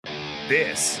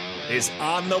This is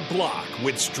On the Block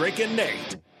with Strick and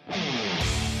Nate.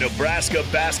 Nebraska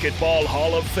Basketball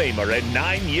Hall of Famer and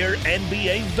 9-year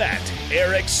NBA vet,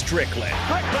 Eric Strickland.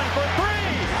 Strickland for three!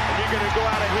 And you're going to go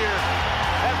out of here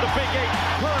as the Big 8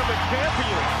 tournament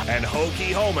champion. And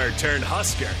Hokie Homer turned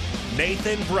Husker,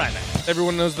 Nathan Brennan.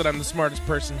 Everyone knows that I'm the smartest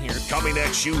person here. Coming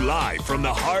at you live from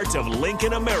the heart of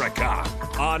Lincoln, America.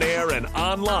 On air and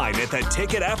online at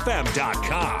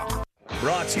theticketfm.com.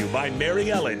 Brought to you by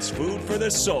Mary Ellen's Food for the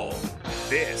Soul.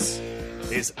 This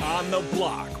is On the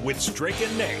Block with Strick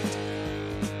and Nate.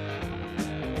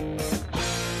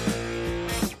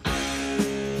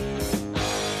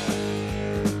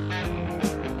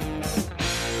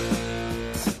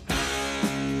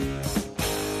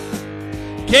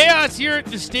 Chaos here at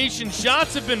the station.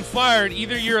 Shots have been fired.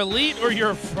 Either you're elite or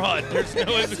you're a fraud. There's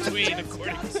no in between,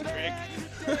 according to Strick.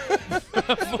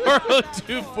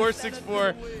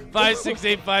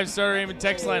 402-464-5685. Starter Raymond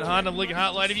text line, Honda Lincoln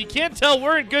Hotline. If you can't tell,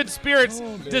 we're in good spirits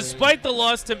despite the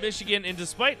loss to Michigan and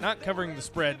despite not covering the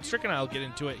spread. Strick and I will get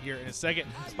into it here in a second.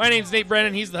 My name's Nate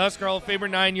Brennan. He's the Husker Hall of Famer,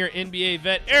 9-year NBA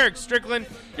vet, Eric Strickland.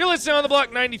 You're listening on the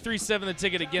block 93.7 The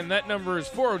Ticket. Again, that number is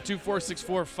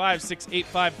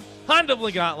 402-464-5685. Honda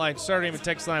Lincoln Hotline, Starter Raymond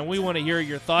text line. We want to hear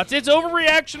your thoughts. It's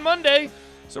Overreaction Monday.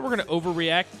 So we're going to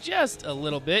overreact just a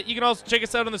little bit. You can also check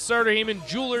us out on the Starter Heyman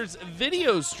Jewelers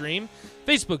video stream.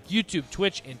 Facebook, YouTube,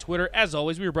 Twitch, and Twitter. As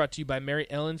always, we are brought to you by Mary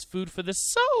Ellen's Food for the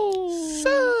Soul.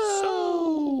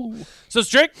 So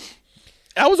Strick?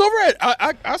 I was over at,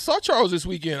 I saw Charles this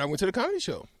weekend. I went to the comedy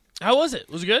show. How was it?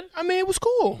 Was it good? I mean, it was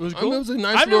cool. It was I mean, cool? it was a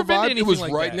nice I've little never been to vibe. It was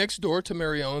anything like right that. next door to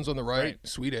Mary Ellen's on the right, Right.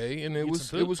 Suite A, and it Get was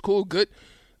some food? cool. Good.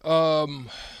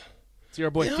 See our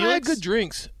boy I Felix? had good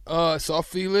drinks. Saw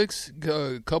Felix.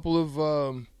 A couple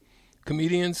of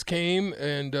comedians came,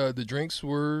 and the drinks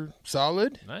were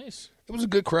solid. Nice. It was a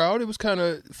good crowd. It was kind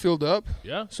of filled up.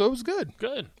 Yeah. So it was good.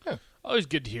 Good. Yeah. Always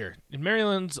good to hear. And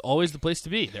Maryland's always the place to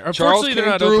be. Charles Unfortunately, they're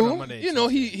came not through. open on Mondays. You know,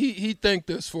 he thanked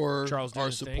us for Charles did our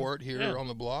his thing. support here Yeah. on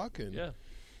the block, and Yeah.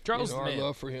 Charles you is know, the our man.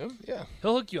 love for him. Yeah.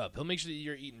 He'll hook you up. He'll make sure that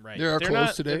you're eating right. They are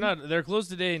closed today. They're closed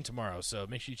today and tomorrow, so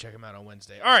make sure you check them out on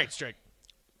Wednesday. All right, Strick.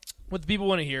 What the people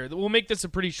want to hear. We'll make this a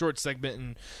pretty short segment,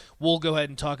 and we'll go ahead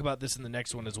and talk about this in the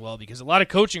next one as well, because a lot of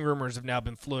coaching rumors have now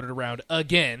been floated around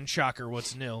again. Shocker,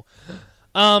 what's new?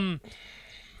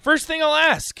 First thing I'll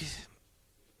ask,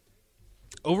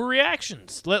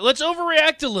 overreactions. Let's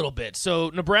overreact a little bit.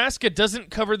 So Nebraska doesn't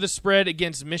cover the spread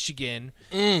against Michigan.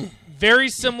 Very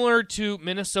similar to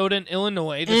Minnesota and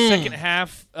Illinois. The second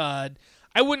half, I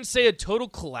wouldn't say a total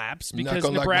collapse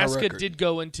because Nebraska did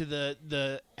go into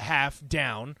the half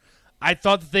down. I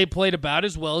thought that they played about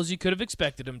as well as you could have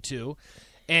expected them to.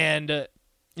 And in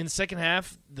the second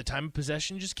half, the time of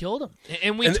possession just killed them.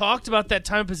 And we talked about that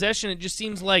time of possession. It just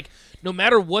seems like no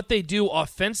matter what they do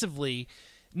offensively,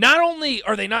 not only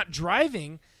are they not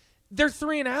driving, they're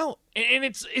 3 and out. And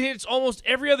it's almost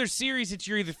every other series, it's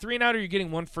you're either 3 and out or you're getting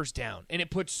one first down. And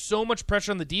it puts so much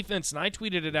pressure on the defense. And I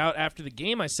tweeted it out after the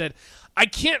game. I said, I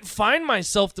can't find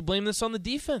myself to blame this on the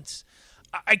defense.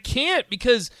 I can't,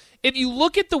 because if you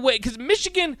look at the way, because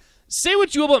Michigan, say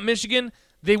what you will about Michigan,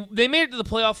 they made it to the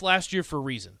playoff last year for a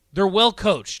reason. They're well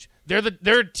coached. They're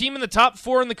a team in the top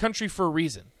 4 in the country for a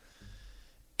reason.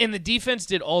 And the defense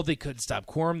did all they could to stop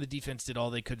Quorum. The defense did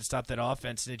all they could to stop that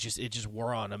offense, and it just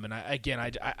wore on them. And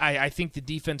I think the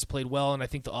defense played well, and I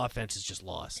think the offense is just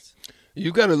lost.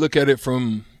 You got to look at it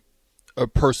from a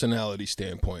personality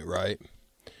standpoint, right?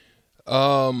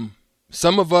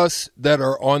 Some of us that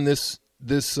are on this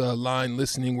line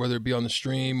listening, whether it be on the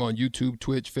stream, on YouTube,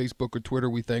 Twitch, Facebook, or Twitter,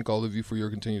 we thank all of you for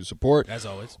your continued support. As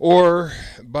always. Or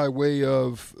by way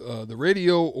of the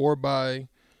radio or by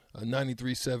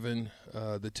 93.7,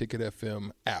 the Ticket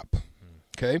FM app.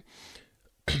 Okay?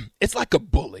 It's like a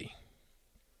bully.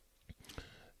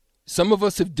 Some of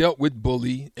us have dealt with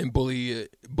bullish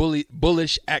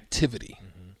activity.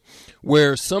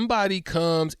 Where somebody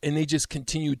comes and they just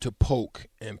continue to poke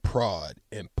and prod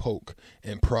and poke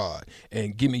and prod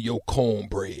and give me your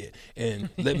cornbread and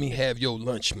let me have your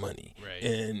lunch money. Right.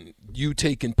 And you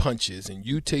taking punches and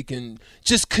you taking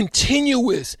just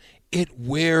continuous. It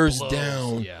wears Blows,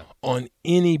 down yeah. on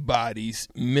anybody's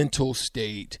mental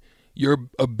state,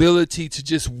 your ability to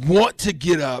just want to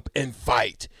get up and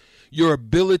fight, your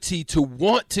ability to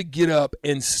want to get up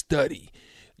and study,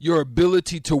 your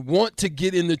ability to want to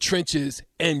get in the trenches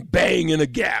and bang in a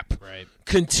gap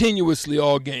continuously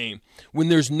all game. When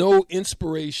there's no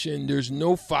inspiration, there's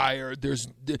no fire,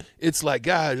 it's like,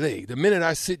 God, hey, the minute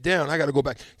I sit down, I got to go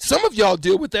back. Some of y'all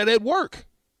deal with that at work.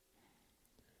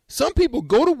 Some people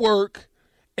go to work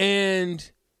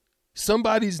and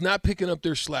somebody's not picking up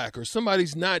their slack or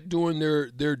somebody's not doing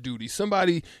their duty.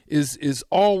 Somebody is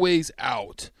always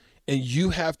out, and you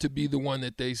have to be the one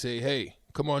that they say, hey,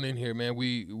 come on in here, man.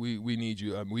 We need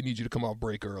you. We need you to come off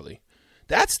break early.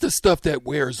 That's the stuff that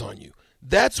wears on you.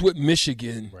 That's what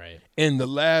Michigan and the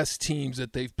last teams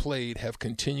that they've played have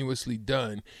continuously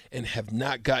done and have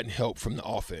not gotten help from the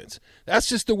offense. That's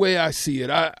just the way I see it.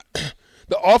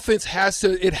 The offense has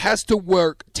to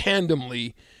work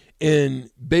tandemly in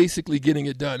basically getting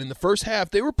it done. In the first half,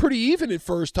 they were pretty even at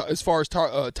first as far as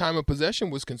time of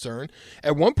possession was concerned.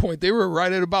 At one point, they were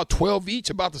right at about 12 each,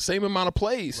 about the same amount of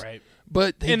plays. Right.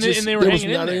 But they were there was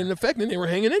hanging not in there. an effect, and they were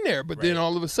hanging in there. But then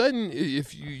all of a sudden,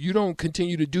 if you don't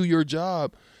continue to do your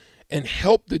job and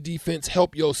help the defense,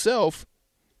 help yourself,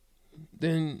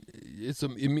 then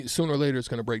sooner or later it's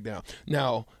going to break down.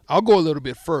 Now, I'll go a little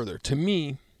bit further. To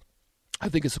me, I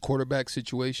think it's a quarterback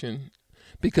situation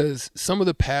because some of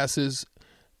the passes,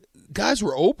 guys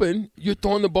were open. You're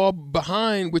throwing the ball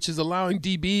behind, which is allowing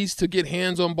DBs to get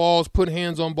hands on balls, put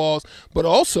hands on balls, but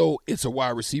also it's a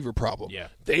wide receiver problem. Yeah.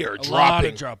 They are a dropping lot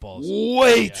of drop balls.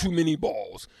 way too many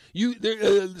balls.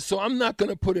 So I'm not going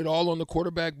to put it all on the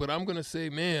quarterback, but I'm going to say,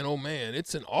 man, oh man,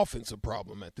 it's an offensive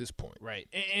problem at this point. Right.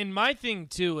 And my thing,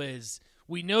 too, is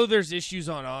we know there's issues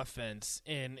on offense,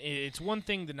 and it's one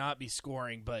thing to not be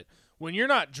scoring, but when you're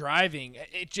not driving,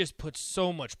 it just puts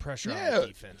so much pressure on the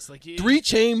defense. Like 3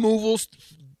 chain moves,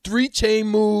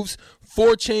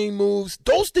 4 chain moves,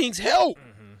 those things help.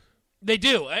 Mm-hmm. They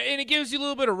do, and it gives you a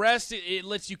little bit of rest. It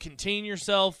lets you contain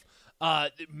yourself,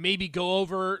 maybe go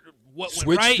over what Switch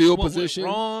went right, field what position.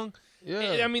 went wrong.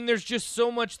 Yeah. I mean, there's just so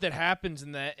much that happens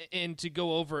in that. And to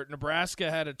go over it,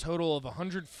 Nebraska had a total of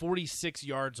 146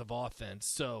 yards of offense,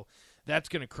 so that's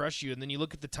going to crush you. And then you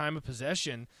look at the time of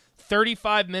possession,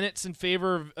 35 minutes in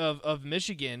favor of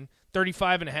Michigan,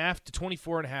 35.5 to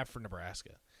 24.5 for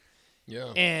Nebraska.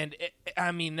 Yeah. And,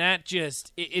 I mean, that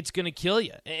just – it's going to kill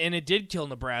you. And it did kill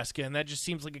Nebraska, and that just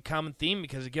seems like a common theme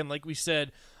because, again, like we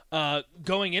said,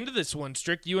 going into this one,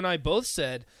 Strick, you and I both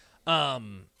said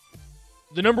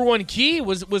the number one key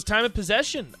was time of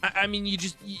possession. I mean,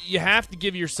 you have to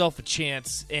give yourself a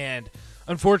chance, and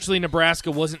unfortunately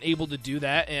Nebraska wasn't able to do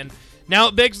that. And now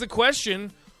it begs the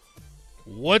question,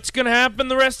 what's going to happen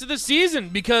the rest of the season?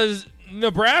 Because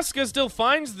Nebraska still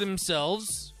finds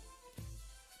themselves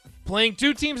playing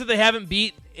 2 teams that they haven't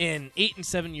beat in 8 and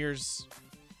 7 years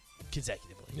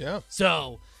consecutively. Yeah.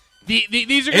 So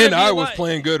these are going to be Iowa's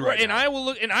playing good right and now.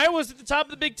 Iowa's at the top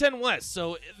of the Big Ten West.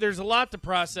 So there's a lot to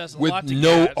process, with lot to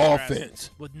no grasp,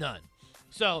 offense. with none.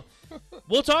 So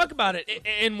we'll talk about it,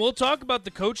 and we'll talk about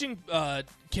the coaching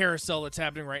carousel that's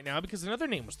happening right now because another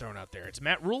name was thrown out there. It's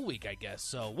Matt Rule week, I guess.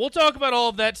 So we'll talk about all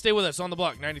of that. Stay with us on the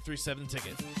block, 93.7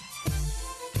 Ticket.